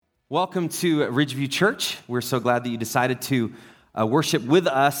Welcome to Ridgeview Church. We're so glad that you decided to worship with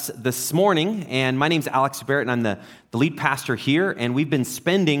us this morning. And my name's Alex Barrett, and I'm the lead pastor here. And we've been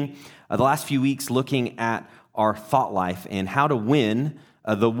spending the last few weeks looking at our thought life and how to win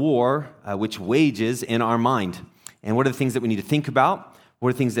the war which wages in our mind. And what are the things that we need to think about? What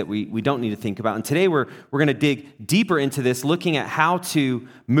are the things that we don't need to think about? And today we're going to dig deeper into this, looking at how to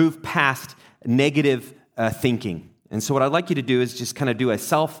move past negative thinking. And so what I'd like you to do is just kind of do a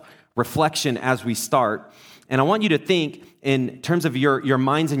self-reflection as we start. And I want you to think in terms of your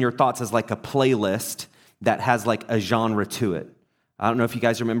minds and your thoughts as like a playlist that has like a genre to it. I don't know if you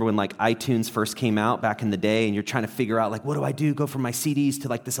guys remember when like iTunes first came out back in the day and you're trying to figure out like, what do I do? Go from my CDs to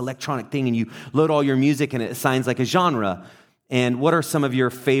like this electronic thing and you load all your music and it assigns like a genre. And what are some of your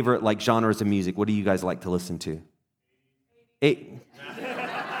favorite like genres of music? What do you guys like to listen to?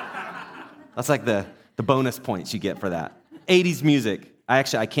 That's like the bonus points you get for that. 80s music.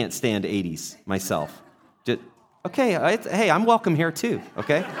 I can't stand 80s myself. Hey, I'm welcome here too,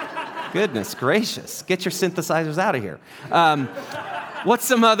 okay? Goodness gracious. Get your synthesizers out of here. What's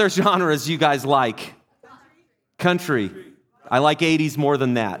some other genres you guys like? Country. I like 80s more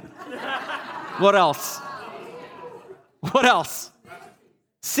than that. What else?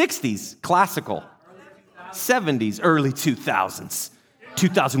 60s, classical. 70s, early 2000s.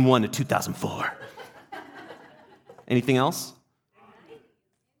 2001 to 2004. Anything else?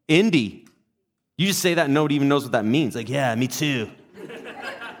 Indie. You just say that and nobody even knows what that means. Like, yeah, me too.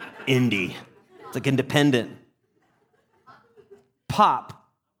 Indie. It's like independent. Pop.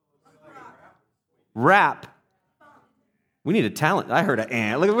 Rap. We need a talent. I heard an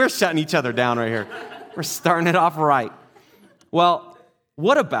ant. Look, we're shutting each other down right here. We're starting it off right. Well,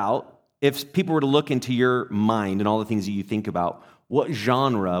 what about if people were to look into your mind and all the things that you think about, what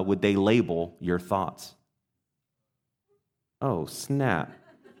genre would they label your thoughts? Oh, snap.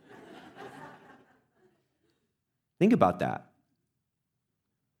 Think about that.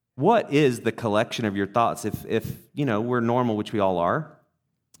 What is the collection of your thoughts? If we're normal, which we all are,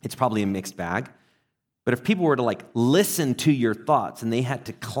 it's probably a mixed bag. But if people were to like listen to your thoughts and they had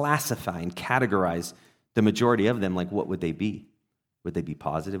to classify and categorize the majority of them, like what would they be? Would they be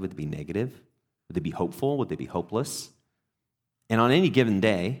positive? Would they be negative? Would they be hopeful? Would they be hopeless? And on any given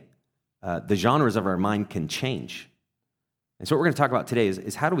day, the genres of our mind can change. And so what we're going to talk about today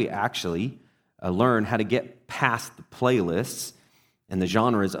is how do we actually learn how to get past the playlists and the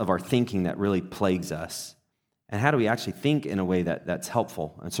genres of our thinking that really plagues us. And how do we actually think in a way that's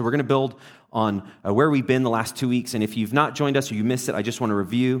helpful? And so we're going to build on where we've been the last 2 weeks. And if you've not joined us or you missed it, I just want to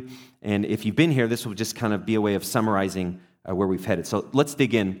review. And if you've been here, this will just kind of be a way of summarizing where we've headed. So let's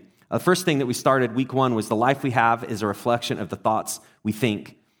dig in. The first thing that we started week 1 was the life we have is a reflection of the thoughts we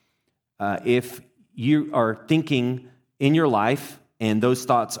think. If you are thinking in your life and those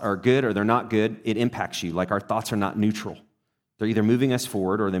thoughts are good or they're not good, it impacts you. Like our thoughts are not neutral. They're either moving us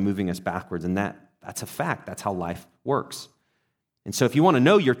forward or they're moving us backwards. And that's a fact. That's how life works. And so if you want to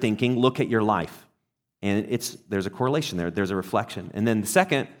know your thinking, look at your life. And there's a correlation there. There's a reflection. And then the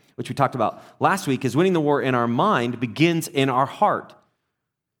second, which we talked about last week, is winning the war in our mind begins in our heart.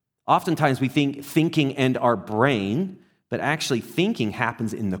 Oftentimes we think thinking and our brain, but actually thinking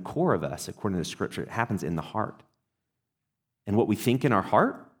happens in the core of us, according to the scripture. It happens in the heart. And what we think in our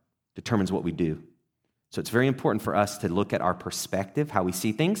heart determines what we do. So it's very important for us to look at our perspective, how we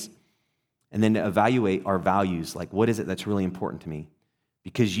see things, and then to evaluate our values, like what is it that's really important to me?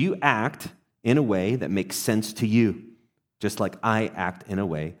 Because you act in a way that makes sense to you, just like I act in a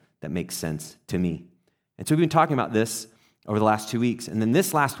way that makes sense to me. And so we've been talking about this over the last 2 weeks. And then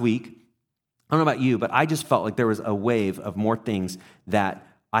this last week, I don't know about you, but I just felt like there was a wave of more things that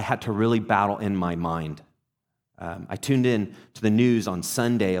I had to really battle in my mind. I tuned in to the news on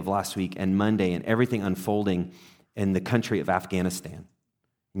Sunday of last week and Monday and everything unfolding in the country of Afghanistan.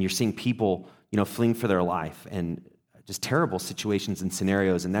 And you're seeing people, fleeing for their life and just terrible situations and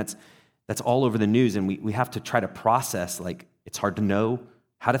scenarios. And that's all over the news. And we have to try to process, like, it's hard to know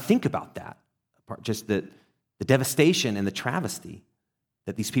how to think about that. Just the devastation and the travesty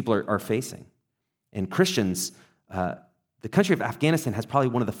that these people are facing. And Christians, the country of Afghanistan has probably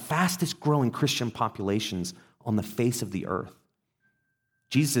one of the fastest growing Christian populations on the face of the earth.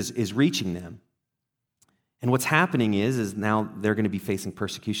 Jesus is reaching them. And what's happening is now they're going to be facing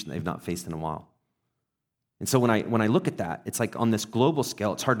persecution they've not faced in a while. And so when I look at that, it's like on this global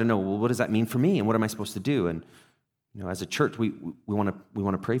scale, it's hard to know, well, what does that mean for me? And what am I supposed to do? And as a church, we want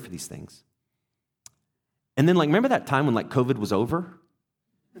to pray for these things. And then remember that time when COVID was over?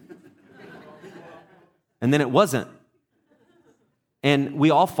 And then it wasn't. And we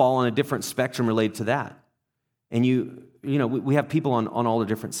all fall on a different spectrum related to that. And we have people on all the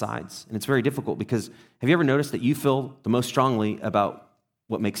different sides. And it's very difficult because have you ever noticed that you feel the most strongly about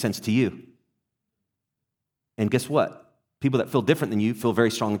what makes sense to you? And guess what? People that feel different than you feel very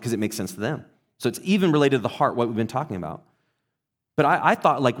strongly because it makes sense to them. So it's even related to the heart, what we've been talking about. But I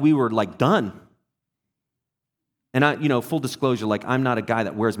thought like we were like done. And full disclosure, like I'm not a guy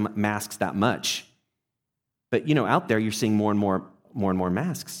that wears masks that much. But out there you're seeing more and more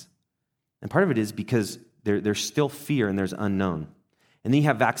masks. And part of it is because there's still fear and there's unknown. And then you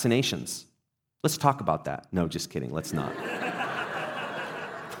have vaccinations. Let's talk about that. No, just kidding. Let's not.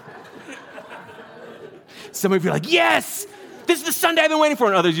 Some of you are like, yes, this is the Sunday I've been waiting for.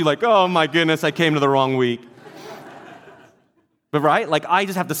 And others, you're like, oh my goodness, I came to the wrong week. But right, like I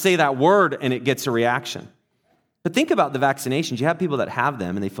just have to say that word and it gets a reaction. But think about the vaccinations. You have people that have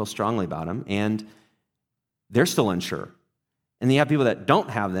them and they feel strongly about them and they're still unsure. And then you have people that don't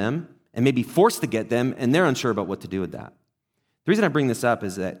have them and may be forced to get them and they're unsure about what to do with that. The reason I bring this up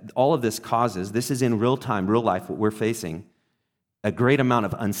is that all of this causes, this is in real time, real life, what we're facing, a great amount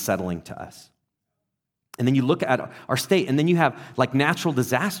of unsettling to us. And then you look at our state, and then you have like natural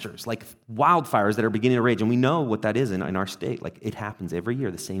disasters, like wildfires that are beginning to rage. And we know what that is in our state. Like it happens every year,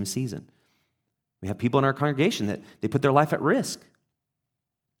 the same season. We have people in our congregation that they put their life at risk.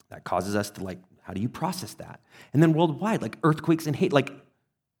 That causes us to like, how do you process that? And then worldwide, like earthquakes and hate. Like,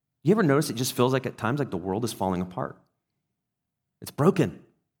 you ever notice it just feels like at times like the world is falling apart? It's broken.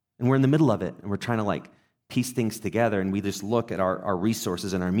 And we're in the middle of it. And we're trying to like piece things together. And we just look at our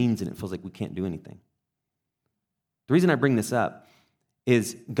resources and our means and it feels like we can't do anything. The reason I bring this up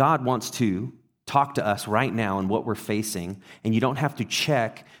is God wants to talk to us right now on what we're facing, and you don't have to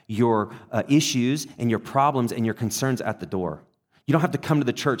check your issues and your problems and your concerns at the door. You don't have to come to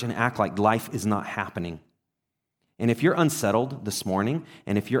the church and act like life is not happening. And if you're unsettled this morning,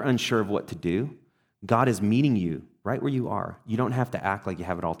 and if you're unsure of what to do, God is meeting you right where you are. You don't have to act like you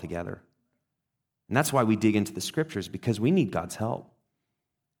have it all together. And that's why we dig into the scriptures, because we need God's help.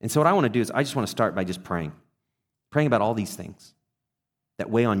 And so what I want to do is I just want to start by just praying about all these things that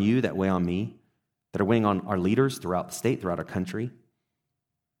weigh on you, that weigh on me, that are weighing on our leaders throughout the state, throughout our country.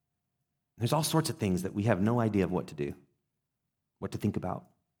 There's all sorts of things that we have no idea of what to do, what to think about,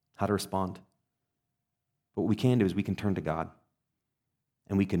 how to respond. But what we can do is we can turn to God,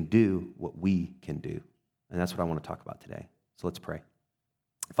 and we can do what we can do. And that's what I want to talk about today. So let's pray.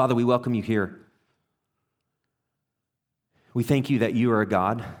 Father, we welcome you here. We thank you that you are a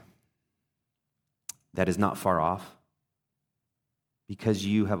God that is not far off, because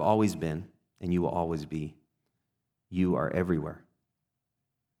you have always been and you will always be. You are everywhere.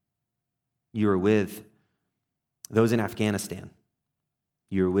 You are with those in Afghanistan.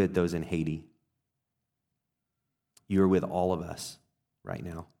 You are with those in Haiti. You are with all of us right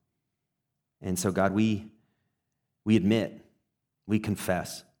now. And so, God, we admit, we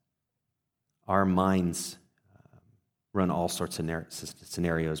confess, our minds run all sorts of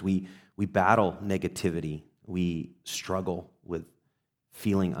scenarios. We battle negativity. We struggle with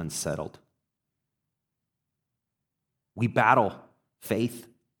feeling unsettled. We battle faith.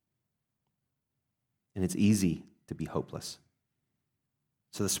 And it's easy to be hopeless.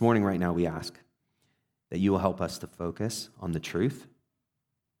 So this morning, right now, we ask that you will help us to focus on the truth,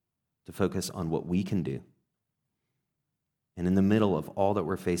 to focus on what we can do. And in the middle of all that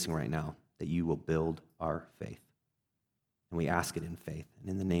we're facing right now, that you will build our faith. And we ask it in faith. And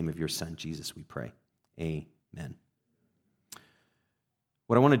in the name of your Son, Jesus, we pray. Amen.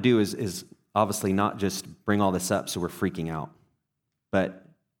 What I want to do is obviously not just bring all this up so we're freaking out. But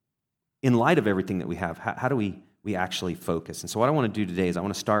in light of everything that we have, how do we actually focus? And so what I want to do today is I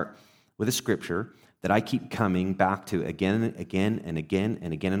want to start with a scripture that I keep coming back to again and again and again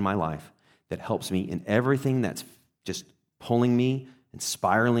and again in my life that helps me in everything that's just pulling me and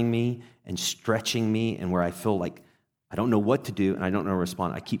spiraling me and stretching me, and where I feel like I don't know what to do and I don't know how to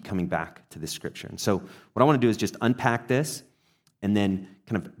respond. I keep coming back to this scripture. And so what I want to do is just unpack this and then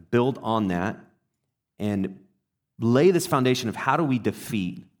kind of build on that and lay this foundation of how do we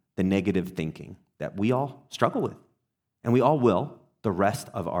defeat the negative thinking that we all struggle with, and we all will the rest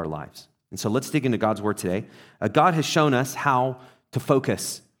of our lives. And so let's dig into God's word today. God has shown us how to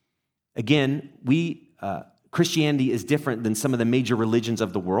focus. Again, Christianity is different than some of the major religions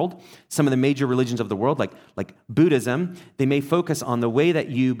of the world. Some of the major religions of the world, like Buddhism, they may focus on the way that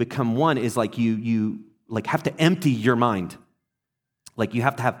you become one is like you like have to empty your mind. Like you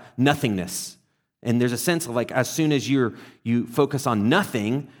have to have nothingness. And there's a sense of like as soon as you focus on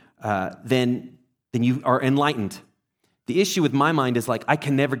nothing, then you are enlightened. The issue with my mind is like I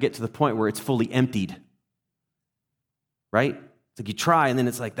can never get to the point where it's fully emptied. Right? It's like you try and then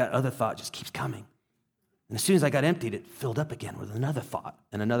it's like that other thought just keeps coming. And as soon as I got emptied, it filled up again with another thought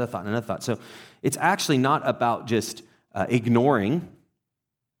and another thought and another thought. So it's actually not about just ignoring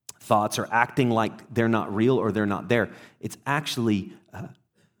thoughts or acting like they're not real or they're not there. It's actually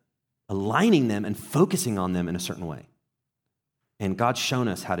aligning them and focusing on them in a certain way. And God's shown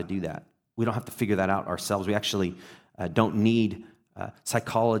us how to do that. We don't have to figure that out ourselves. We actually don't need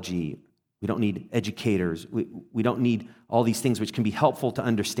psychology. We don't need educators. We don't need all these things which can be helpful to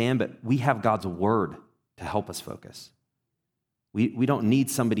understand, but we have God's word to help us focus. We don't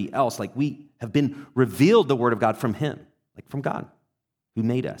need somebody else. Like, we have been revealed the word of God from him, like from God who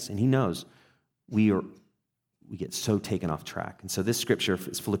made us, and he knows we get so taken off track. And so this scripture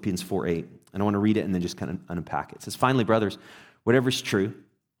is Philippians 4:8, and I want to read it and then just kind of unpack it. It says, "Finally, brothers, whatever is true,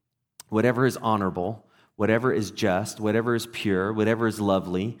 whatever is honorable, whatever is just, whatever is pure, whatever is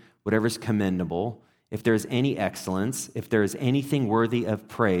lovely, whatever is commendable, if there is any excellence, if there is anything worthy of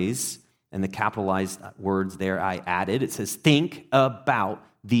praise," and the capitalized words there I added, it says, "think about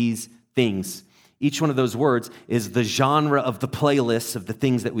these things." Each one of those words is the genre of the playlist of the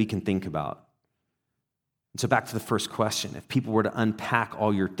things that we can think about. And so back to the first question. If people were to unpack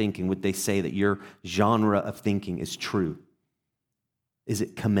all your thinking, would they say that your genre of thinking is true? Is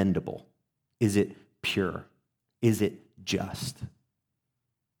it commendable? Is it pure? Is it just?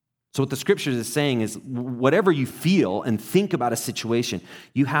 So what the scriptures is saying is, whatever you feel and think about a situation,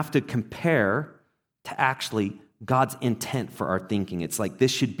 you have to compare to actually God's intent for our thinking. It's like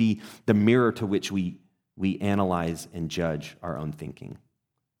this should be the mirror to which we analyze and judge our own thinking.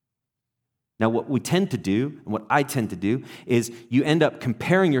 Now, what we tend to do, and what I tend to do, is you end up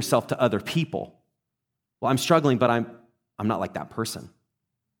comparing yourself to other people. Well, I'm struggling, but I'm not like that person.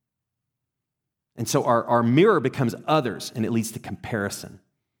 And so our mirror becomes others, and it leads to comparison.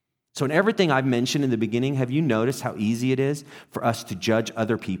 So in everything I've mentioned in the beginning, have you noticed how easy it is for us to judge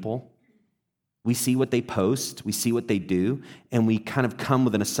other people? We see what they post, we see what they do, and we kind of come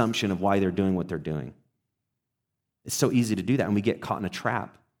with an assumption of why they're doing what they're doing. It's so easy to do that, and we get caught in a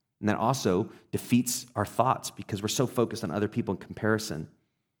trap. And that also defeats our thoughts because we're so focused on other people in comparison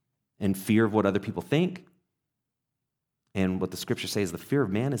and fear of what other people think. And what the scriptures say is the fear of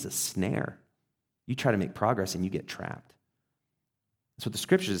man is a snare. You try to make progress and you get trapped. That's what the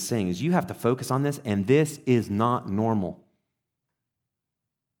scriptures is saying, is you have to focus on this, and this is not normal.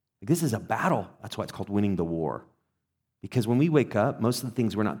 This is a battle. That's why it's called winning the war. Because when we wake up, most of the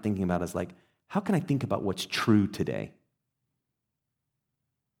things we're not thinking about is like, how can I think about what's true today?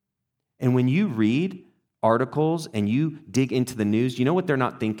 And when you read articles and you dig into the news, you know what they're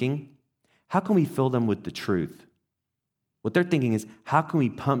not thinking? How can we fill them with the truth? What they're thinking is, how can we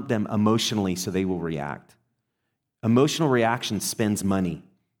pump them emotionally so they will react? Emotional reaction spends money,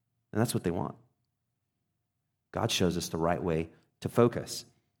 and that's what they want. God shows us the right way to focus.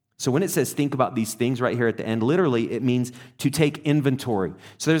 So when it says think about these things right here at the end, literally it means to take inventory.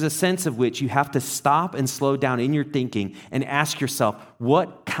 So there's a sense of which you have to stop and slow down in your thinking and ask yourself,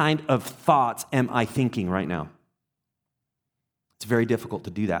 what kind of thoughts am I thinking right now? It's very difficult to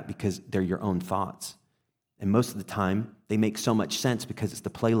do that because they're your own thoughts. And most of the time, they make so much sense because it's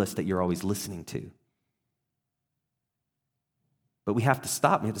the playlist that you're always listening to. But we have to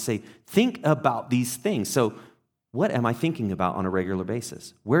stop. We have to say, think about these things. So what am I thinking about on a regular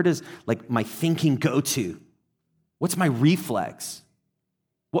basis? Where does my thinking go to? What's my reflex?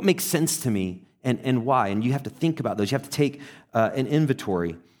 What makes sense to me and why? And you have to think about those. You have to take an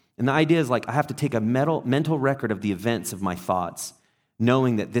inventory. And the idea is I have to take a mental record of the events of my thoughts,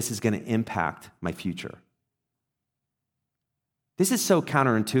 knowing that this is going to impact my future. This is so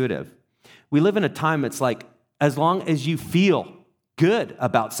counterintuitive. We live in a time that's as long as you feel good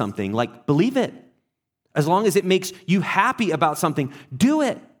about something, believe it. As long as it makes you happy about something, do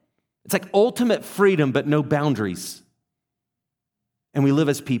it. It's like ultimate freedom, but no boundaries. And we live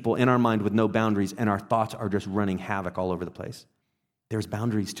as people in our mind with no boundaries, and our thoughts are just running havoc all over the place. There's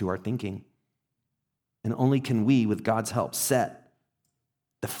boundaries to our thinking. And only can we, with God's help, set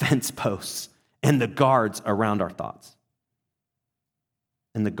the fence posts and the guards around our thoughts.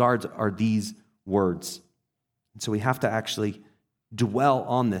 And the guards are these words. And so we have to actually dwell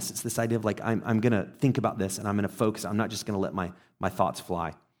on this. It's this idea of I'm going to think about this and I'm going to focus. I'm not just going to let my thoughts fly.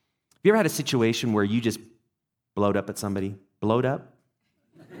 Have you ever had a situation where you just blowed up at somebody? Blowed up?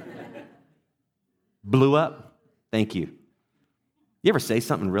 Blew up? Thank you. You ever say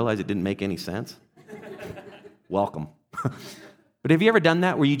something and realize it didn't make any sense? Welcome. But have you ever done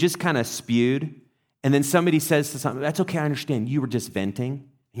that where you just kind of spewed and then somebody says to something, that's okay, I understand, you were just venting?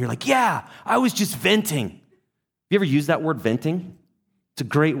 And you're like, yeah, I was just venting. Have you ever used that word, venting? It's a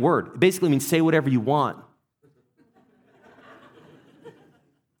great word. It basically means say whatever you want.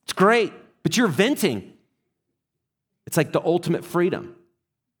 It's great, but you're venting. It's like the ultimate freedom.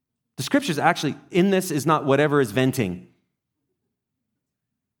 The scriptures actually, in this is not whatever is venting.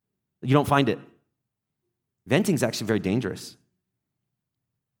 You don't find it. Venting is actually very dangerous.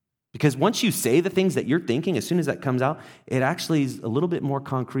 Because once you say the things that you're thinking, as soon as that comes out, it actually is a little bit more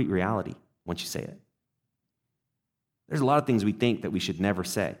concrete reality once you say it. There's a lot of things we think that we should never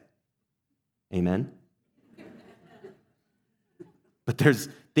say. Amen? But there's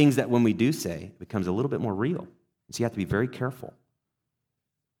things that when we do say, it becomes a little bit more real. So you have to be very careful.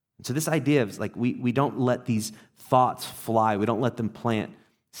 And so this idea of like we don't let these thoughts fly. We don't let them plant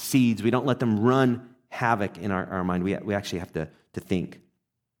seeds. We don't let them run havoc in our mind. We actually have to think.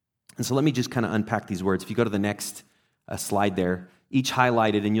 And so let me just kind of unpack these words. If you go to the next slide there, each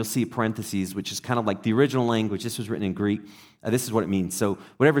highlighted, and you'll see parentheses, which is kind of like the original language. This was written in Greek. This is what it means. So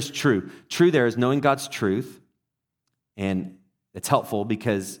whatever's true. True there is knowing God's truth, and it's helpful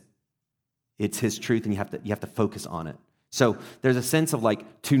because it's his truth, and you have to focus on it. So there's a sense of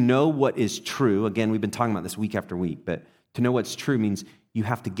like to know what is true. Again, we've been talking about this week after week, but to know what's true means you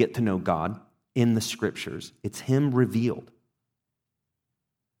have to get to know God in the scriptures. It's him revealed.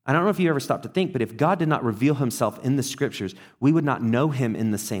 I don't know if you ever stopped to think, but if God did not reveal himself in the scriptures, we would not know him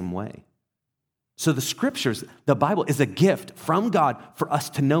in the same way. So the scriptures, the Bible, is a gift from God for us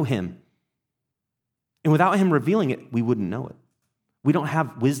to know him. And without him revealing it, we wouldn't know it. We don't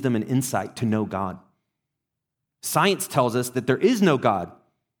have wisdom and insight to know God. Science tells us that there is no God.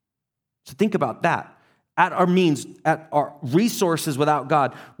 So think about that. At our means, at our resources without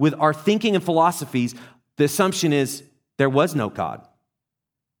God, with our thinking and philosophies, the assumption is there was no God.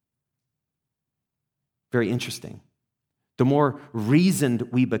 Very interesting. The more reasoned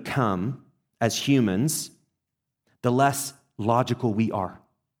we become as humans, the less logical we are.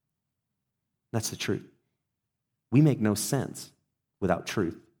 That's the truth. We make no sense without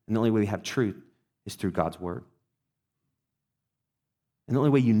truth. And the only way we have truth is through God's word. And the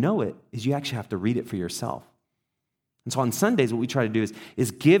only way you know it is you actually have to read it for yourself. And so on Sundays, what we try to do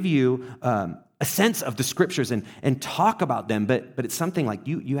is give you a sense of the scriptures and talk about them, but it's something like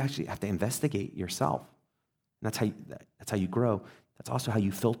you actually have to investigate yourself. And that's how you grow. That's also how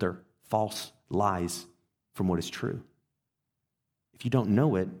you filter false lies from what is true. If you don't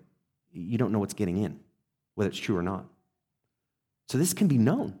know it, you don't know what's getting in, whether it's true or not. So this can be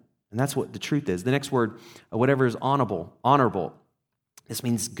known, and that's what the truth is. The next word, whatever is honorable. This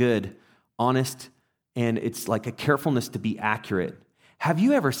means good, honest, and it's like a carefulness to be accurate. Have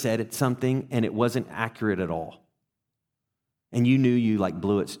you ever said something and it wasn't accurate at all? And you knew you like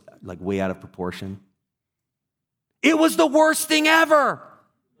blew it like way out of proportion? It was the worst thing ever.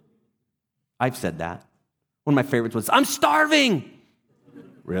 I've said that. One of my favorites was, I'm starving.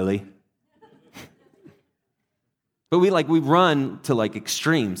 Really? But we run to like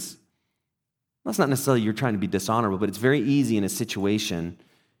extremes. That's not necessarily you're trying to be dishonorable, but it's very easy in a situation.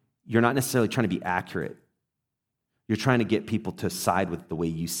 You're not necessarily trying to be accurate. You're trying to get people to side with the way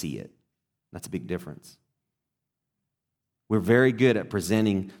you see it. That's a big difference. We're very good at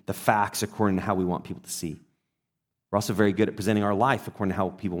presenting the facts according to how we want people to see. We're also very good at presenting our life according to how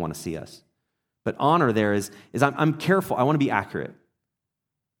people want to see us. But honor there is I'm careful. I want to be accurate.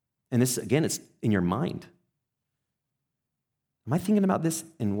 And this, again, it's in your mind. Am I thinking about this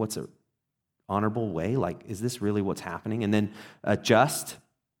in what's an honorable way? Like, is this really what's happening? And then just,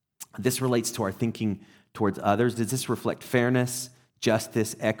 this relates to our thinking towards others. Does this reflect fairness,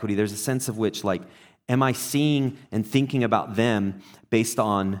 justice, equity? There's a sense of which, like, am I seeing and thinking about them based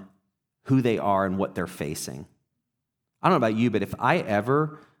on who they are and what they're facing? I don't know about you, but if I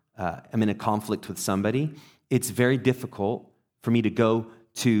ever am in a conflict with somebody, it's very difficult for me to go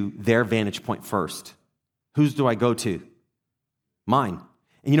to their vantage point first. Whose do I go to? Mine.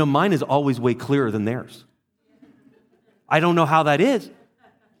 And mine is always way clearer than theirs. I don't know how that is,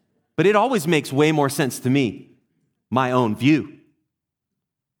 but it always makes way more sense to me, my own view.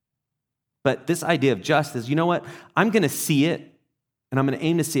 But this idea of justice, you know what? I'm going to see it, and I'm going to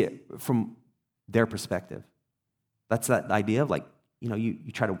aim to see it from their perspective. That's that idea of like, you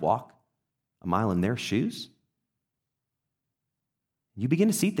try to walk a mile in their shoes. You begin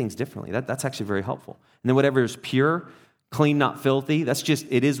to see things differently. That's actually very helpful. And then whatever is pure, clean, not filthy, that's just,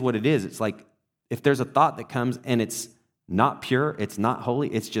 it is what it is. It's like if there's a thought that comes and it's not pure, it's not holy,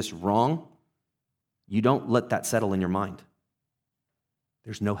 it's just wrong, you don't let that settle in your mind.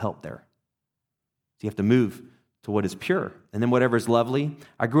 There's no help there. So you have to move to what is pure. And then whatever is lovely.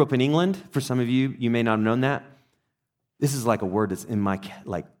 I grew up in England. For some of you, you may not have known that. This is like a word that's in my,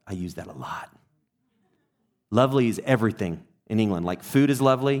 I use that a lot. Lovely is everything in England. Like food is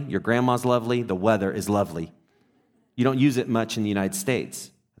lovely, your grandma's lovely, the weather is lovely. You don't use it much in the United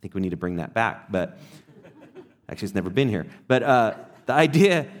States. I think we need to bring that back. But Actually, it's never been here. But the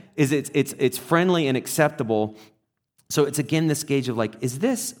idea is it's friendly and acceptable. So it's, again, this gauge of like, is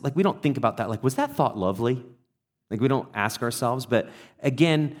this, like, we don't think about that. Like, was that thought lovely? Like, we don't ask ourselves. But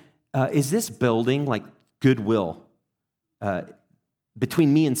again, is this building like goodwill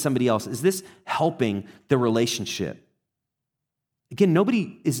between me and somebody else? Is this helping the relationship? Again,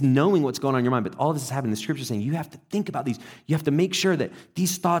 nobody is knowing what's going on in your mind, but all of this is happening. The scripture is saying you have to think about these. You have to make sure that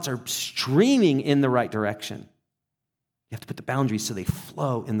these thoughts are streaming in the right direction. You have to put the boundaries so they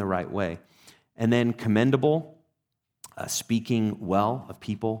flow in the right way. And then commendable, speaking well of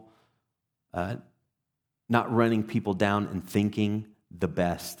people, not running people down and thinking the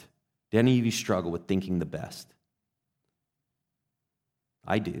best. Do any of you struggle with thinking the best?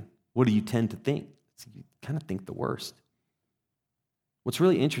 I do. What do you tend to think? You kind of think the worst. What's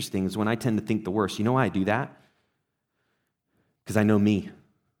really interesting is when I tend to think the worst, you know why I do that? Because I know me.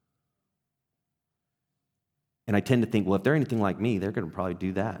 And I tend to think, well, if they're anything like me, they're going to probably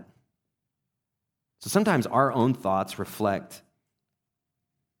do that. So sometimes our own thoughts reflect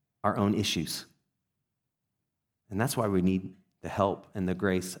our own issues. And that's why we need the help and the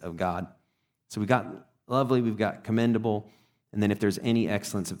grace of God. So we got lovely, we've got commendable, and then if there's any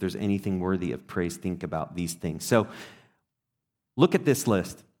excellence, if there's anything worthy of praise, think about these things. So look at this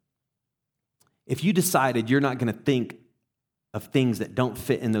list. If you decided you're not going to think of things that don't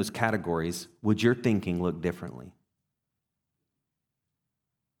fit in those categories, would your thinking look differently?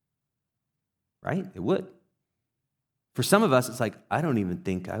 Right? It would. For some of us, it's like, I don't even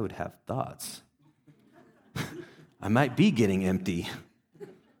think I would have thoughts. I might be getting empty.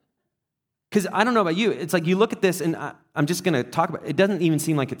 Because I don't know about you, it's like you look at this, and I'm just going to talk about it. It doesn't even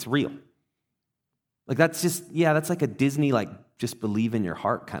seem like it's real. Like that's just, that's like a Disney, like just believe in your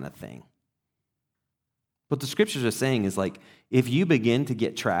heart kind of thing. What the scriptures are saying is like, if you begin to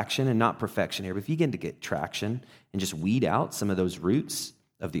get traction, and not perfection here, but if you begin to get traction and just weed out some of those roots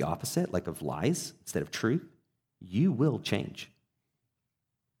of the opposite, like of lies instead of truth, you will change.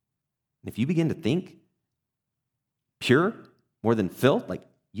 And if you begin to think pure more than filth, like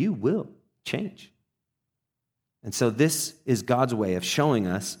you will change. And so this is God's way of showing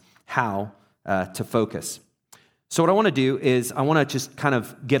us how to focus. So what I want to do is I want to just kind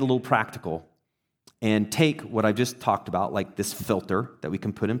of get a little practical and take what I just talked about, like this filter that we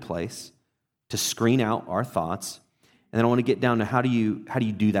can put in place to screen out our thoughts. And then I want to get down to how do you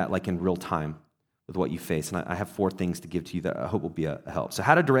do that like in real time with what you face. And I have 4 things to give to you that I hope will be a help. So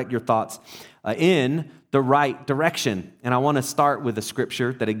how to direct your thoughts in the right direction. And I want to start with a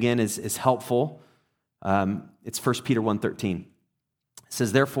scripture that, again, is helpful. It's 1 Peter 1:13. It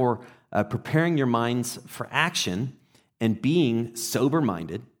says, therefore, preparing your minds for action and being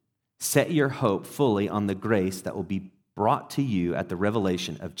sober-minded, set your hope fully on the grace that will be brought to you at the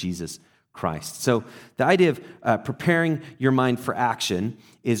revelation of Jesus Christ. So the idea of preparing your mind for action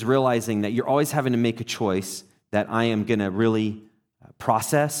is realizing that you're always having to make a choice that I am going to really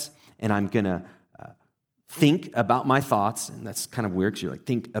process, and I'm going to think about my thoughts. And that's kind of weird because you're like,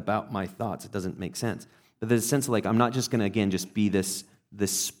 think about my thoughts. It doesn't make sense. But there's a sense of like, I'm not just going to, again, just be this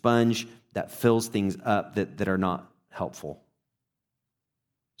sponge that fills things up that are not helpful.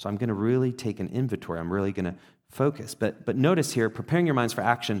 So I'm going to really take an inventory. I'm really going to focus. But notice here, preparing your minds for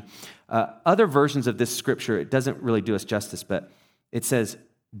action. Other versions of this scripture, it doesn't really do us justice, but it says,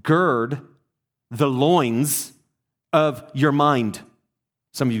 gird the loins of your mind.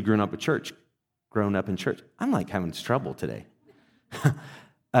 Some of you grown up in church. I'm like having trouble today.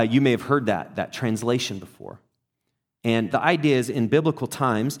 You may have heard that translation before. And the idea is in biblical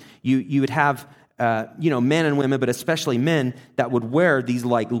times, you would have men and women, but especially men, that would wear these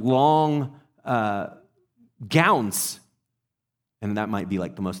like long gowns. And that might be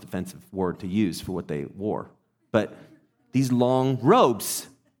like the most offensive word to use for what they wore. But these long robes,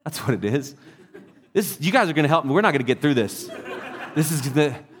 that's what it is. You guys are going to help me. We're not going to get through this. This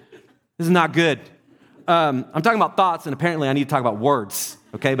is not good. I'm talking about thoughts, and apparently I need to talk about words,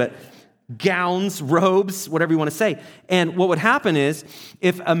 okay? But gowns, robes, whatever you want to say. And what would happen is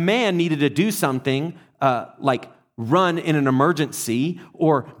if a man needed to do something like run in an emergency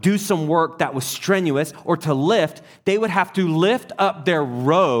or do some work that was strenuous or to lift, they would have to lift up their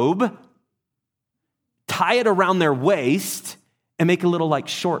robe, tie it around their waist, and make a little like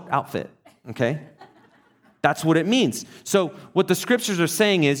short outfit, okay? That's what it means. So what the scriptures are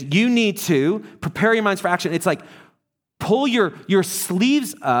saying is you need to prepare your minds for action. It's like pull your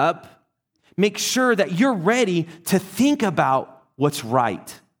sleeves up. Make sure that you're ready to think about what's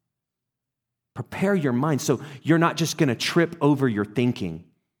right. Prepare your mind so you're not just going to trip over your thinking.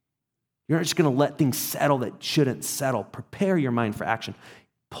 You're not just going to let things settle that shouldn't settle. Prepare your mind for action.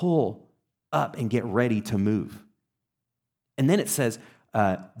 Pull up and get ready to move. And then it says,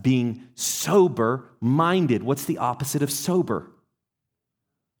 being sober-minded. What's the opposite of sober?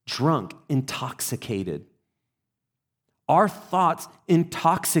 Drunk, intoxicated. Our thoughts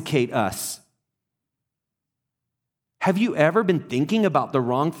intoxicate us. Have you ever been thinking about the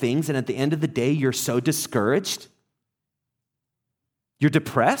wrong things and at the end of the day, you're so discouraged? You're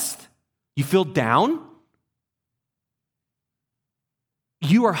depressed? You feel down?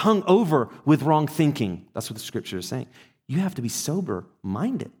 You are hung over with wrong thinking. That's what the scripture is saying. You have to be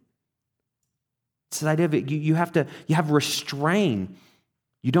sober-minded. It's the idea of it. You have restraint.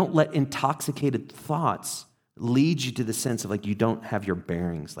 You don't let intoxicated thoughts lead you to the sense of like you don't have your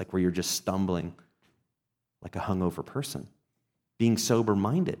bearings, like where you're just stumbling like a hungover person. Being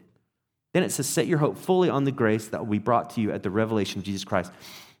sober-minded. Then it says, set your hope fully on the grace that will be brought to you at the revelation of Jesus Christ.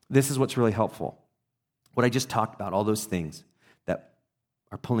 This is what's really helpful. What I just talked about, all those things that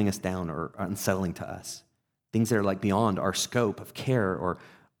are pulling us down or unsettling to us, things that are like beyond our scope of care or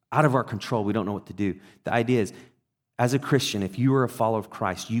out of our control, we don't know what to do. The idea is, as a Christian, if you are a follower of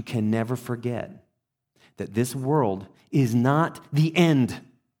Christ, you can never forget that this world is not the end.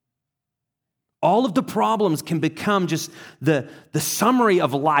 All of the problems can become just the summary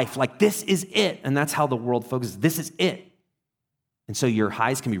of life, like this is it, and that's how the world focuses. This is it. And so your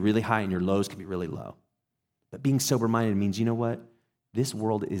highs can be really high and your lows can be really low. But being sober-minded means, you know what? This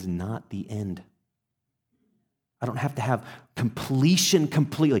world is not the end. I don't have to have completion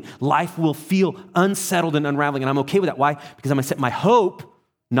completely. Life will feel unsettled and unraveling, and I'm okay with that. Why? Because I'm going to set my hope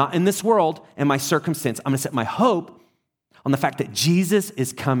not in this world and my circumstance. I'm going to set my hope on the fact that Jesus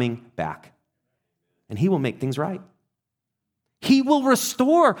is coming back, and he will make things right. He will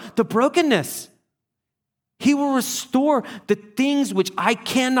restore the brokenness. He will restore the things which I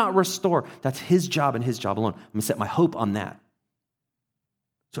cannot restore. That's his job and his job alone. I'm going to set my hope on that.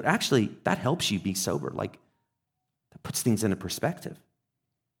 So actually, that helps you be sober. Like, that puts things into perspective.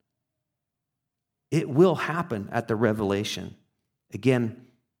 It will happen at the revelation. Again,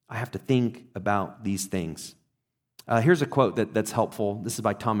 I have to think about these things. Here's a quote that's helpful. This is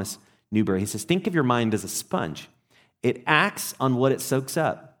by Thomas Newberry. He says, think of your mind as a sponge. It acts on what it soaks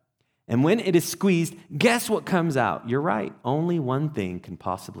up. And when it is squeezed, guess what comes out? You're right. Only one thing can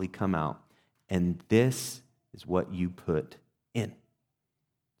possibly come out. And this is what you put in.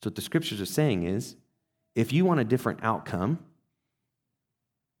 So what the scriptures are saying is, if you want a different outcome,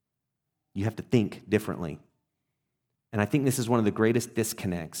 you have to think differently. And I think this is one of the greatest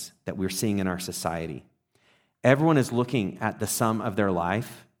disconnects that we're seeing in our society. Everyone is looking at the sum of their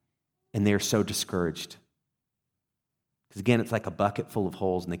life, and they're so discouraged. Because again, it's like a bucket full of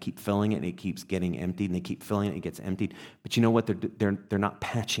holes, and they keep filling it, and it keeps getting emptied, and they keep filling it, and it gets emptied. But you know what? They're not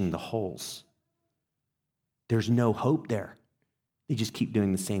patching the holes. There's no hope there. They just keep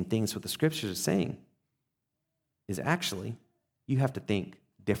doing the same things. What the scriptures are saying is actually, you have to think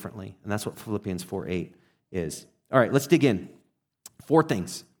differently. And that's what Philippians 4:8 is. All right, let's dig in. 4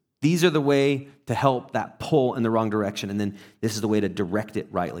 things. These are the way to help that pull in the wrong direction. And then this is the way to direct it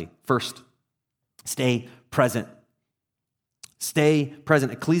rightly. First, stay present. Stay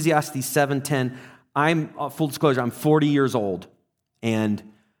present. Ecclesiastes 7:10. Full disclosure, I'm 40 years old. And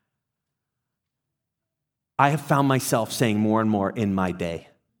I have found myself saying more and more in my day.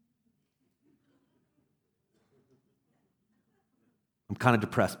 I'm kind of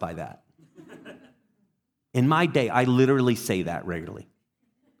depressed by that. In my day, I literally say that regularly.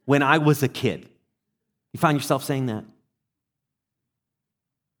 When I was a kid. You find yourself saying that?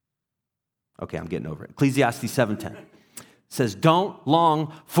 Okay, I'm getting over it. Ecclesiastes 7:10 says, don't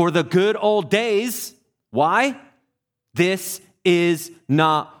long for the good old days. Why? This is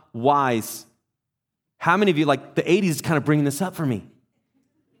not wise. How many of you, like the 80s is kind of bringing this up for me?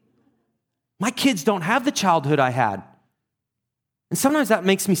 My kids don't have the childhood I had. And sometimes that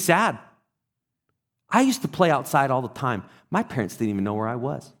makes me sad. I used to play outside all the time. My parents didn't even know where I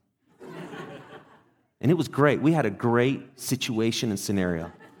was. And it was great. We had a great situation and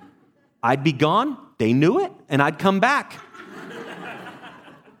scenario. I'd be gone, they knew it, and I'd come back.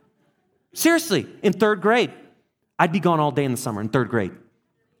 Seriously, in 3rd grade, I'd be gone all day in the summer in 3rd grade.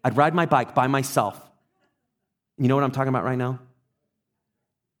 I'd ride my bike by myself. You know what I'm talking about right now?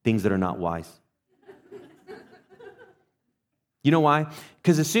 Things that are not wise. You know why?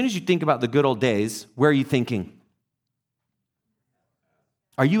 Because as soon as you think about the good old days, where are you thinking?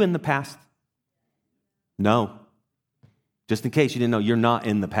 Are you in the past? No. Just in case you didn't know, you're not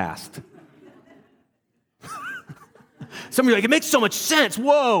in the past. Some of you are like, it makes so much sense.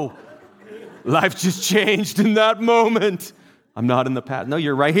 Whoa. Life just changed in that moment. I'm not in the past. No,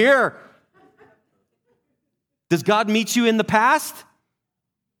 you're right here. Does God meet you in the past?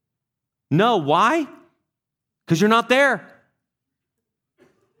 No, why? Because you're not there.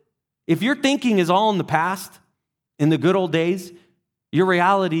 If your thinking is all in the past, in the good old days, your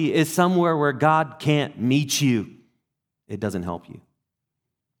reality is somewhere where God can't meet you. It doesn't help you.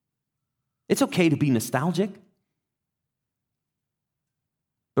 It's okay to be nostalgic.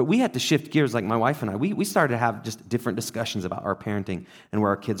 But we had to shift gears, like my wife and I. We started to have just different discussions about our parenting and where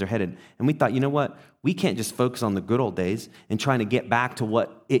our kids are headed. And we thought, you know what? We can't just focus on the good old days and trying to get back to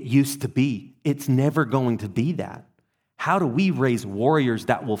what it used to be. It's never going to be that. How do we raise warriors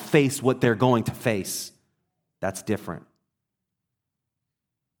that will face what they're going to face? That's different.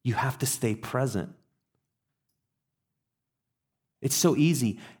 You have to stay present. It's so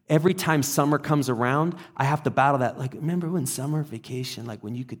easy. Every time summer comes around, I have to battle that. Like, remember when summer vacation, like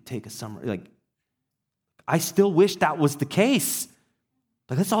when you could take a summer, like, I still wish that was the case.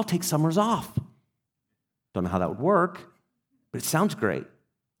 Like, let's all take summers off. Don't know how that would work, but it sounds great.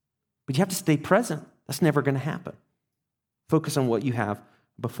 But you have to stay present. That's never going to happen. Focus on what you have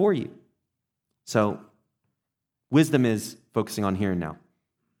before you. So, wisdom is focusing on here and now.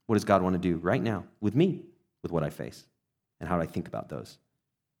 What does God want to do right now with me, with what I face? And how do I think about those?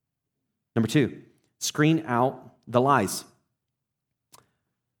 Number 2, screen out the lies.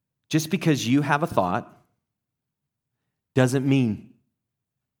 Just because you have a thought doesn't mean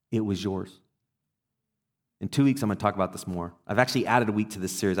it was yours. In 2 weeks, I'm going to talk about this more. I've actually added a week to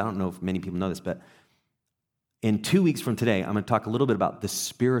this series. I don't know if many people know this, but in 2 weeks from today, I'm going to talk a little bit about the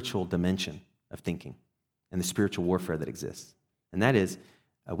spiritual dimension of thinking and the spiritual warfare that exists. And that is,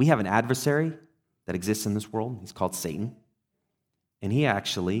 we have an adversary that exists in this world. He's called Satan. And he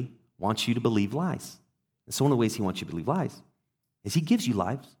actually wants you to believe lies. And so one of the ways he wants you to believe lies is he gives you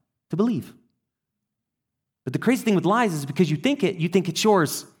lies to believe. But the crazy thing with lies is because you think it's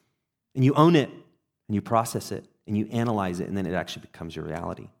yours, and you own it, and you process it, and you analyze it, and then it actually becomes your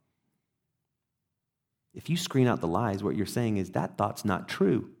reality. If you screen out the lies, what you're saying is that thought's not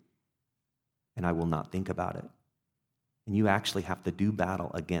true, and I will not think about it. And you actually have to do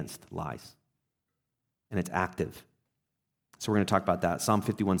battle against lies. And it's active. So we're going to talk about that. Psalm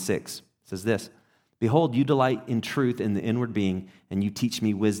 51:6 says this, "Behold, you delight in truth in the inward being, and you teach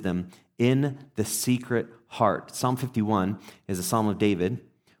me wisdom in the secret heart." Psalm 51 is a psalm of David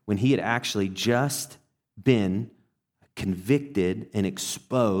when he had actually just been convicted and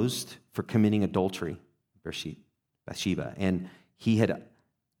exposed for committing adultery, Bathsheba. And he had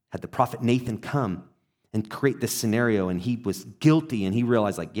the prophet Nathan come and create this scenario, and he was guilty, and he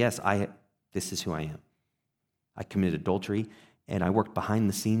realized, like, yes, this is who I am. I committed adultery, and I worked behind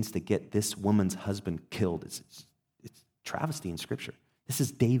the scenes to get this woman's husband killed. It's travesty in Scripture. This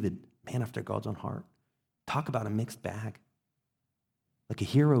is David, man after God's own heart. Talk about a mixed bag. Like a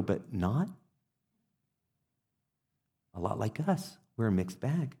hero, but not. A lot like us. We're a mixed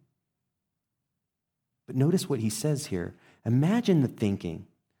bag. But notice what he says here. Imagine the thinking.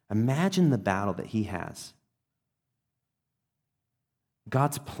 Imagine the battle that he has.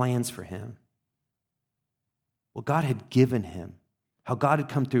 God's plans for him. What God had given him. How God had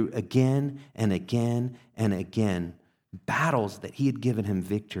come through again and again and again. Battles that he had given him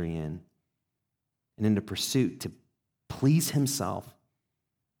victory in. And in the pursuit to please himself,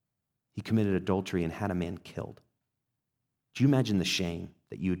 he committed adultery and had a man killed. Do you imagine the shame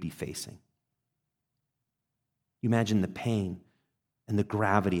that you would be facing? You imagine the pain and the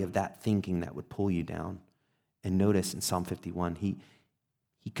gravity of that thinking that would pull you down. And notice in Psalm 51, he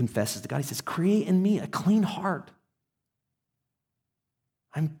confesses to God. He says, "Create in me a clean heart.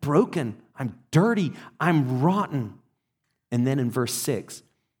 I'm broken. I'm dirty. I'm rotten." And then in verse 6,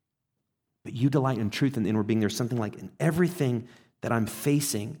 "But you delight in truth in the inward being." There's something like, in everything that I'm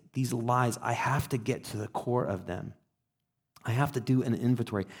facing, these lies, I have to get to the core of them. I have to do an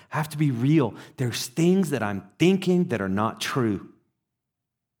inventory. I have to be real. There's things that I'm thinking that are not true.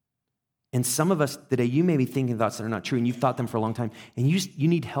 And some of us today, you may be thinking thoughts that are not true, and you've thought them for a long time, and you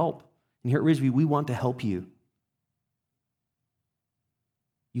need help. And here at Ridgeview, we want to help you.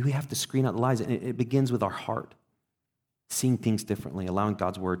 You have to screen out the lies, and it begins with our heart, seeing things differently, allowing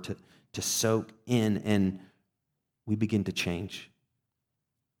God's word to soak in, and we begin to change.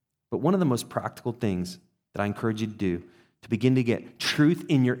 But one of the most practical things that I encourage you to do to begin to get truth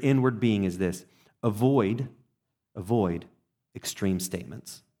in your inward being is this: avoid extreme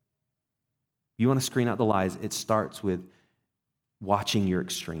statements. You want to screen out the lies, it starts with watching your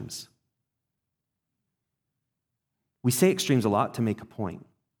extremes. We say extremes a lot to make a point.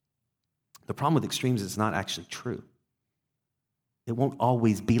 The problem with extremes is it's not actually true. It won't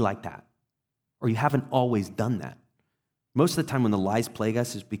always be like that, or you haven't always done that. Most of the time when the lies plague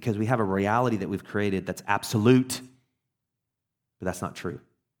us is because we have a reality that we've created that's absolute, but that's not true.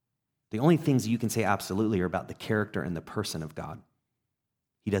 The only things you can say absolutely are about the character and the person of God.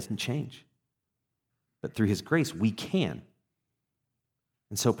 He doesn't change. But through his grace, we can.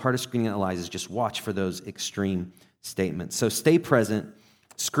 And so part of screening out the lies is just watch for those extreme statements. So stay present,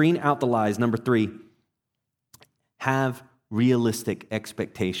 screen out the lies. Number 3, have realistic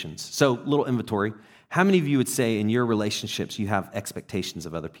expectations. So little inventory. How many of you would say in your relationships you have expectations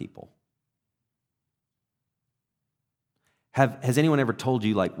of other people? Has anyone ever told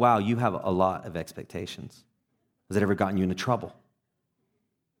you, like, wow, you have a lot of expectations? Has it ever gotten you into trouble?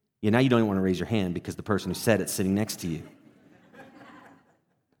 Yeah, now you don't even want to raise your hand because the person who said it's sitting next to you.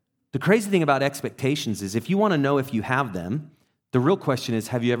 The crazy thing about expectations is if you want to know if you have them, the real question is,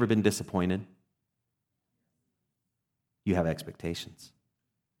 have you ever been disappointed? You have expectations.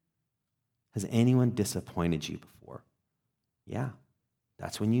 Has anyone disappointed you before? Yeah,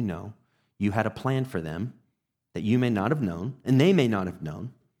 that's when you know you had a plan for them that you may not have known, and they may not have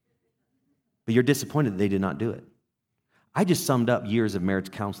known, but you're disappointed that they did not do it. I just summed up years of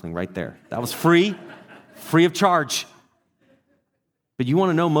marriage counseling right there. That was free of charge. But you want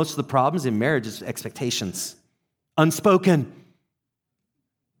to know most of the problems in marriage is expectations. Unspoken.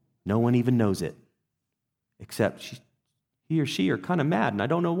 No one even knows it, except he or she are kind of mad, and I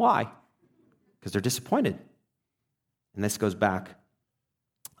don't know why, because they're disappointed. And this goes back,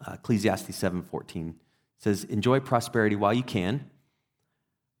 Ecclesiastes 7:14 says, enjoy prosperity while you can,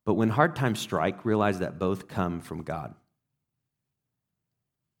 but when hard times strike, realize that both come from God.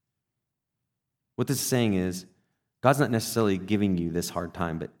 What this is saying is, God's not necessarily giving you this hard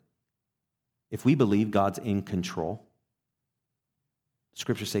time, but if we believe God's in control,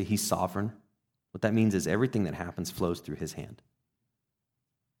 scriptures say he's sovereign. What that means is everything that happens flows through his hand.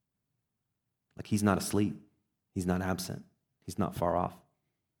 Like he's not asleep. He's not absent. He's not far off.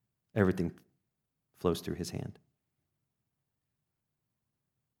 Everything flows through his hand.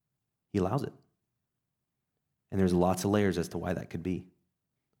 He allows it. And there's lots of layers as to why that could be,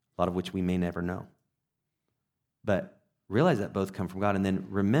 a lot of which we may never know. But realize that both come from God. And then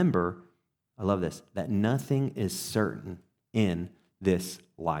remember, I love this, that nothing is certain in this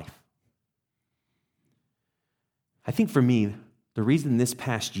life. I think for me, the reason this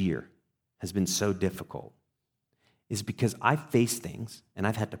past year has been so difficult is because I've faced things and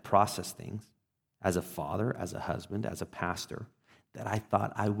I've had to process things as a father, as a husband, as a pastor, that I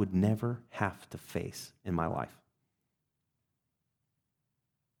thought I would never have to face in my life.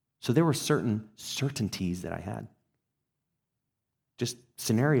 So there were certain certainties that I had, just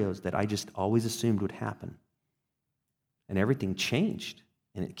scenarios that I just always assumed would happen. And everything changed,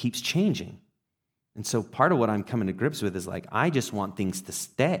 and it keeps changing. And so part of what I'm coming to grips with is like, I just want things to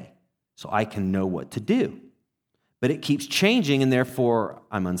stay so I can know what to do. But it keeps changing, and therefore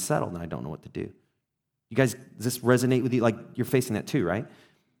I'm unsettled, and I don't know what to do. You guys, does this resonate with you? Like, you're facing that too, right?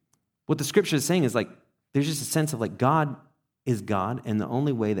 What the scripture is saying is like, there's just a sense of like, God is God, and the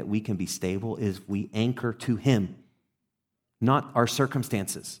only way that we can be stable is we anchor to him, not our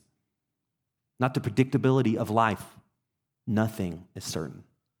circumstances, not the predictability of life. Nothing is certain.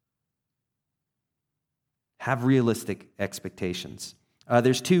 Have realistic expectations.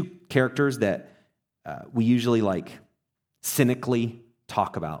 There's 2 characters that we usually like cynically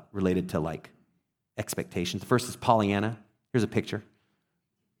talk about related to like expectations. The first is Pollyanna. Here's a picture.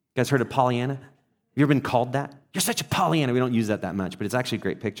 You guys heard of Pollyanna? Have you ever been called that? You're such a Pollyanna. We don't use that much, but it's actually a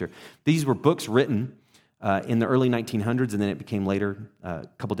great picture. These were books written in the early 1900s, and then it became later a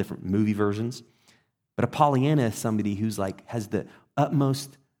couple different movie versions. But a Pollyanna is somebody who's like has the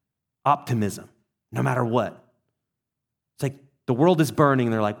utmost optimism, no matter what. It's like the world is burning,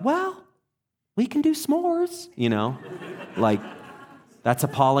 and they're like, well, we can do s'mores, you know? Like, that's a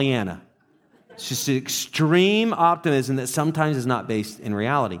Pollyanna. It's just an extreme optimism that sometimes is not based in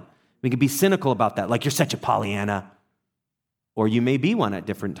reality. We can be cynical about that, like you're such a Pollyanna, or you may be one at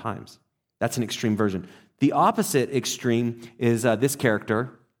different times. That's an extreme version. The opposite extreme is this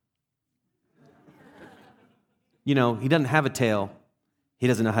character. You know, he doesn't have a tail. He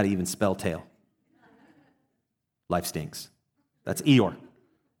doesn't know how to even spell tail. Life stinks. That's Eeyore.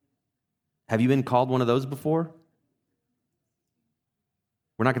 Have you been called one of those before?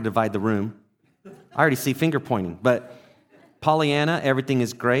 We're not going to divide the room. I already see finger pointing, but Pollyanna, everything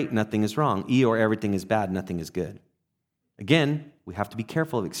is great, nothing is wrong. Eeyore, everything is bad, nothing is good. Again, we have to be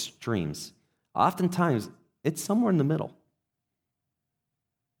careful of extremes. Oftentimes, it's somewhere in the middle.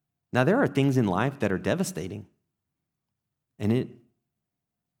 Now, there are things in life that are devastating, and it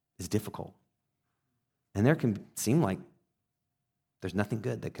is difficult. And there can seem like there's nothing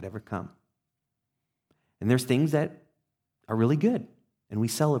good that could ever come. And there's things that are really good, and we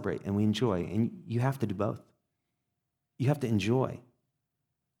celebrate and we enjoy, and you have to do both. You have to enjoy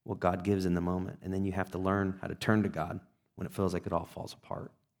what God gives in the moment. And then you have to learn how to turn to God when it feels like it all falls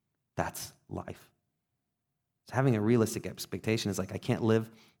apart. That's life. So having a realistic expectation is like, I can't live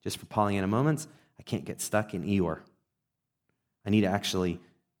just for Pollyanna moments. I can't get stuck in Eeyore. I need to actually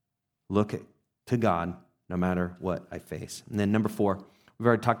look to God no matter what I face. And then number 4, we've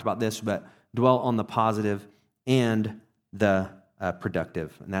already talked about this, but dwell on the positive and the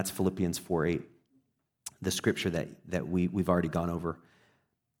productive. And that's Philippians 4:8, the scripture that we've already gone over.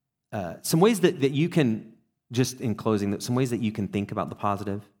 Some ways that you can, just in closing, some ways that you can think about the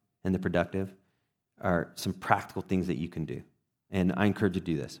positive and the productive are some practical things that you can do. And I encourage you to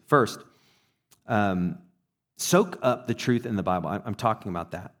do this. First, soak up the truth in the Bible. I'm talking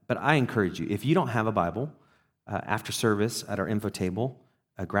about that. But I encourage you, if you don't have a Bible, after service at our info table,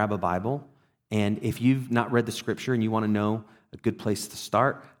 grab a Bible. And if you've not read the scripture and you want to know a good place to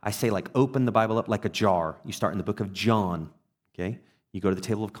start, I say open the Bible up like a jar. You start in the book of John, okay? You go to the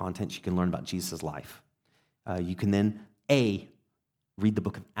table of contents, you can learn about Jesus' life. You can then, read the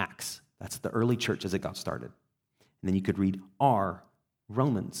book of Acts. That's the early church as it got started. And then you could read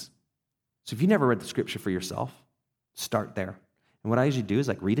Romans. So if you never read the scripture for yourself, start there. And what I usually do is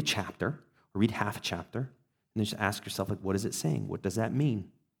read a chapter or read half a chapter and then just ask yourself, what is it saying? What does that mean?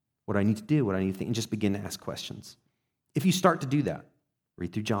 What do I need to do? What do I need to think? And just begin to ask questions. If you start to do that,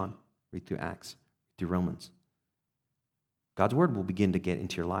 read through John, read through Acts, read through Romans. God's word will begin to get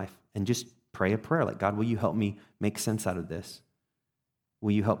into your life. And just pray a prayer like, God, will you help me make sense out of this?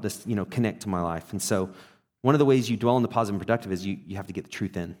 Will you help this, connect to my life? And so one of the ways you dwell on the positive and productive is you have to get the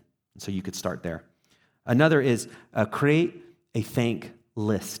truth in. And so you could start there. Another is create a thank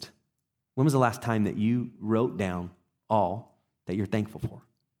list. When was the last time that you wrote down all that you're thankful for?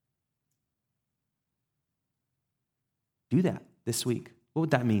 Do that this week. What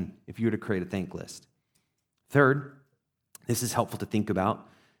would that mean if you were to create a thank list? Third, this is helpful to think about.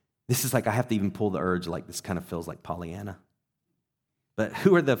 This is I have to even pull the urge, this kind of feels like Pollyanna. But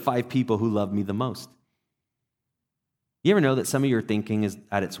who are the 5 people who love me the most? You ever know that some of your thinking is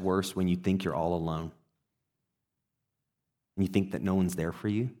at its worst when you think you're all alone? And you think that no one's there for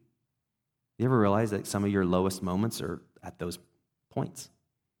you? You ever realize that some of your lowest moments are at those points?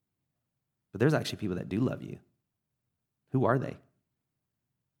 But there's actually people that do love you. Who are they?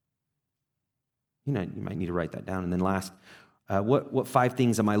 You might need to write that down. And then last, what 5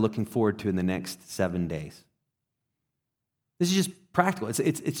 things am I looking forward to in the next 7 days? This is just practical.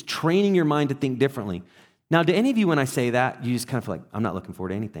 It's training your mind to think differently. Now, do any of you, when I say that, you just kind of feel like, I'm not looking forward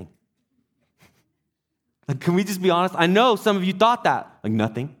to anything? Can we just be honest? I know some of you thought that.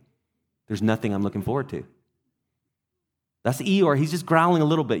 Nothing. There's nothing I'm looking forward to. That's Eeyore. He's just growling a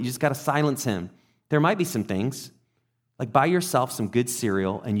little bit. You just got to silence him. There might be some things, buy yourself some good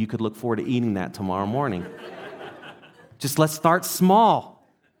cereal, and you could look forward to eating that tomorrow morning. Just let's start small.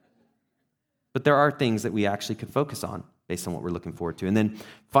 But there are things that we actually could focus on based on what we're looking forward to. And then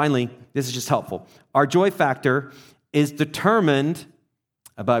finally, this is just helpful. Our joy factor is determined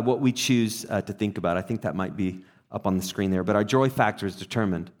by what we choose to think about. I think that might be up on the screen there. But our joy factor is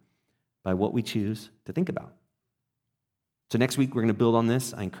determined by what we choose to think about. So next week, we're going to build on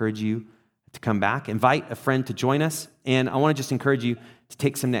this. I encourage you to come back. Invite a friend to join us. And I want to just encourage you to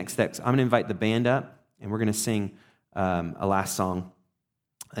take some next steps. I'm going to invite the band up, and we're going to sing a last song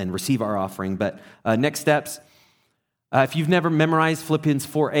and receive our offering. But next steps, if you've never memorized Philippians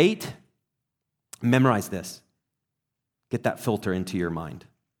 4:8, memorize this. Get that filter into your mind.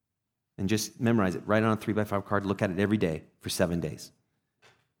 And just memorize it. Write it on a 3x5 card. Look at it every day for 7 days.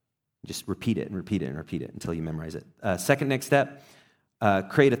 Just repeat it and repeat it and repeat it until you memorize it. Second next step,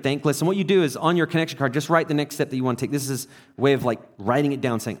 create a thank list. And what you do is on your connection card, just write the next step that you want to take. This is a way of writing it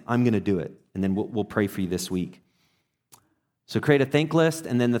down, saying, I'm going to do it. And then we'll pray for you this week. So create a thank list.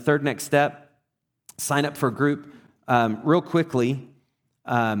 And then the third next step, sign up for a group. Real quickly,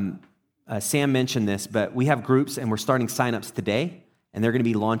 Sam mentioned this, but we have groups and we're starting signups today, and they're going to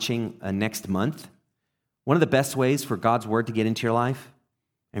be launching next month. One of the best ways for God's word to get into your life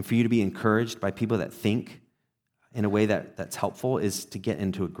and for you to be encouraged by people that think in a way that's helpful is to get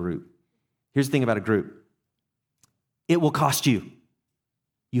into a group. Here's the thing about a group. It will cost you.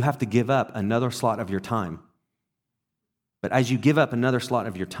 You have to give up another slot of your time. But as you give up another slot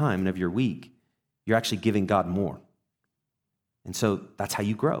of your time and of your week, you're actually giving God more. And so that's how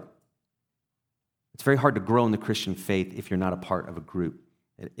you grow. It's very hard to grow in the Christian faith if you're not a part of a group.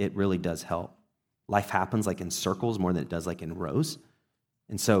 It really does help. Life happens in circles more than it does in rows.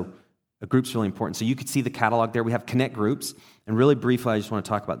 And so a group's really important. So you could see the catalog there. We have connect groups. And really briefly, I just want to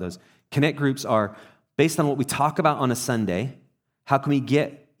talk about those. Connect groups are based on what we talk about on a Sunday. How can we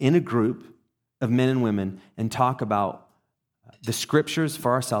get in a group of men and women and talk about the scriptures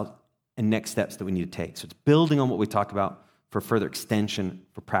for ourselves, and next steps that we need to take. So it's building on what we talked about for further extension,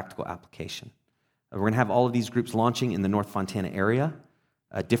 for practical application. We're going to have all of these groups launching in the North Fontana area,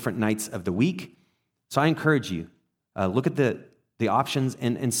 different nights of the week. So I encourage you, look at the options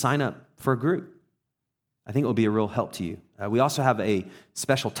and sign up for a group. I think it will be a real help to you. We also have a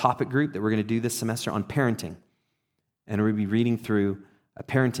special topic group that we're going to do this semester on parenting. And we're going to be reading through a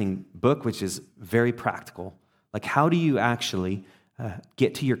parenting book, which is very practical. Like, how do you actually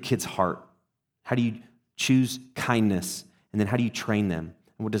get to your kid's heart? How do you choose kindness? And then how do you train them?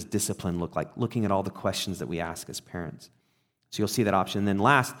 And what does discipline look like? Looking at all the questions that we ask as parents. So you'll see that option. And then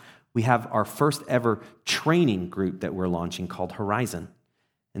last, we have our first ever training group that we're launching called Horizon.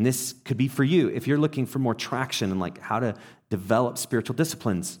 And this could be for you if you're looking for more traction and like how to develop spiritual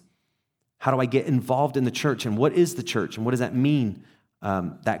disciplines. How do I get involved in the church? And what is the church? And what does that mean?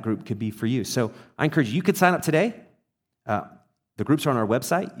 That group could be for you. So I encourage you could sign up today. The groups are on our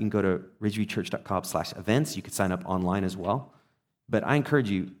website. You can go to ridgeviewchurch.com/events. You could sign up online as well. But I encourage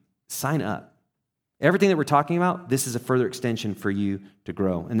you, sign up. Everything that we're talking about, this is a further extension for you to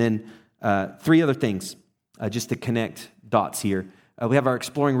grow. And then 3 other things, just to connect dots here. We have our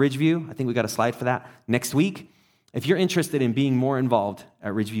Exploring Ridgeview. I think we got a slide for that next week. If you're interested in being more involved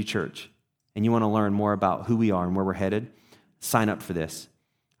at Ridgeview Church and you want to learn more about who we are and where we're headed, sign up for this.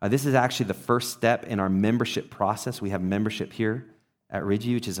 This is actually the first step in our membership process. We have membership here at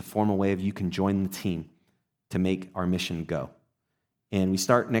Ridgeview, which is a formal way of you can join the team to make our mission go. And we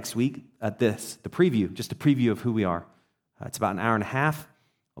start next week at the preview, just a preview of who we are. It's about an hour and a half.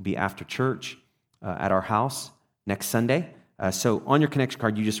 It'll be after church at our house next Sunday. So on your connection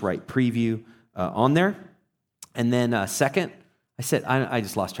card, you just write preview on there. And then second, I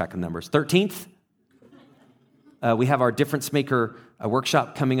just lost track of numbers. 13th, we have our Difference Maker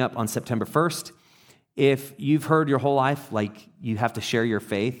workshop coming up on September 1st. If you've heard your whole life, like you have to share your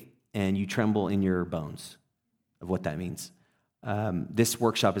faith and you tremble in your bones of what that means. This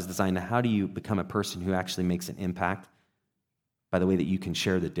workshop is designed to how do you become a person who actually makes an impact by the way that you can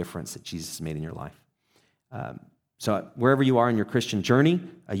share the difference that Jesus made in your life. So wherever you are in your Christian journey,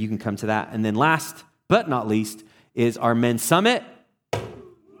 you can come to that. And then last but not least is our Men's Summit.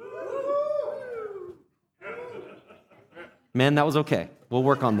 Man, that was okay. We'll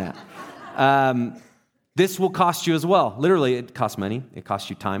work on that. This will cost you as well. Literally, it costs money. It costs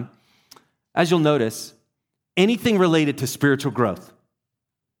you time. As you'll notice, anything related to spiritual growth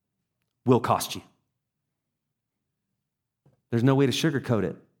will cost you. There's no way to sugarcoat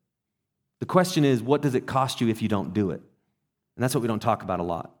it. The question is, what does it cost you if you don't do it? And that's what we don't talk about a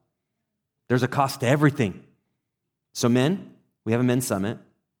lot. There's a cost to everything. So men, we have a men's summit.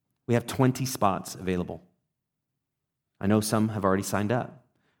 We have 20 spots available. I know some have already signed up.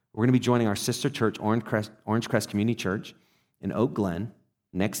 We're going to be joining our sister church, Orange Crest Community Church in Oak Glen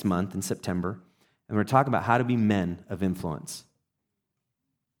next month in September. And we're going to talk about how to be men of influence.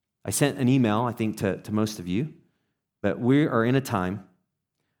 I sent an email, I think, to most of you, but we are in a time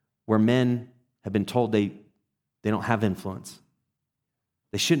where men have been told they don't have influence.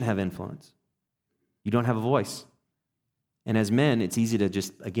 They shouldn't have influence. You don't have a voice. And as men, it's easy to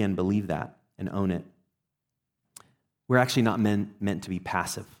just, again, believe that and own it. We're actually not meant to be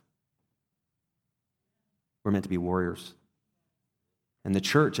passive. We're meant to be warriors. And the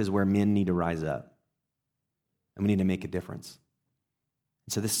church is where men need to rise up. And we need to make a difference.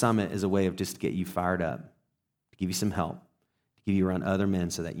 And so this summit is a way of just to get you fired up, to give you some help, to give you around other men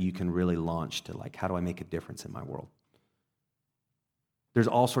so that you can really launch to like, how do I make a difference in my world? There's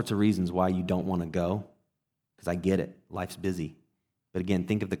all sorts of reasons why you don't want to go, because I get it. Life's busy. But again,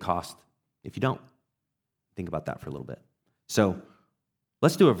 think of the cost if you don't. Think about that for a little bit. So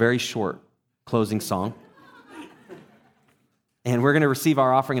let's do a very short closing song. And we're going to receive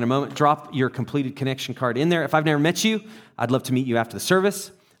our offering in a moment. Drop your completed connection card in there. If I've never met you, I'd love to meet you after the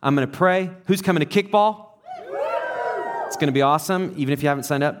service. I'm going to pray. Who's coming to kickball? It's going to be awesome. Even if you haven't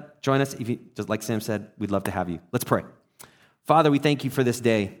signed up, join us. If you, just like Sam said, we'd love to have you. Let's pray. Father, we thank you for this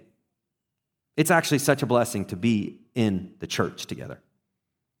day. It's actually such a blessing to be in the church together.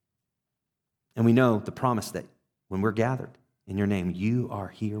 And we know the promise that when we're gathered in your name, you are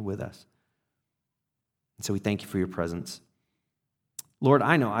here with us. And so we thank you for your presence. Lord,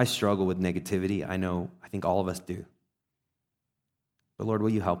 I know I struggle with negativity. I think all of us do. But Lord, will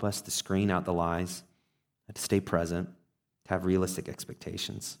you help us to screen out the lies, to stay present, to have realistic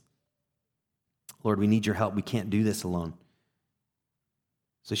expectations? Lord, we need your help. We can't do this alone.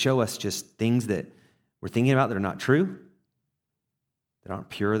 So show us just things that we're thinking about that are not true, that aren't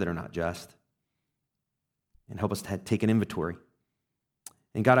pure, that are not just. And help us to take an inventory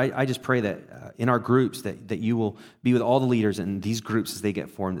And God, I just pray that in our groups that you will be with all the leaders in these groups as they get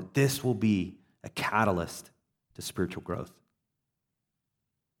formed, that this will be a catalyst to spiritual growth.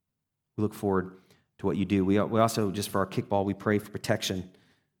 We look forward to what you do. We also, just for our kickball, we pray for protection.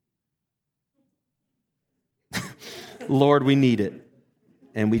 Lord, we need it.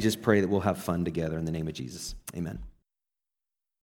 And we just pray that we'll have fun together in the name of Jesus. Amen.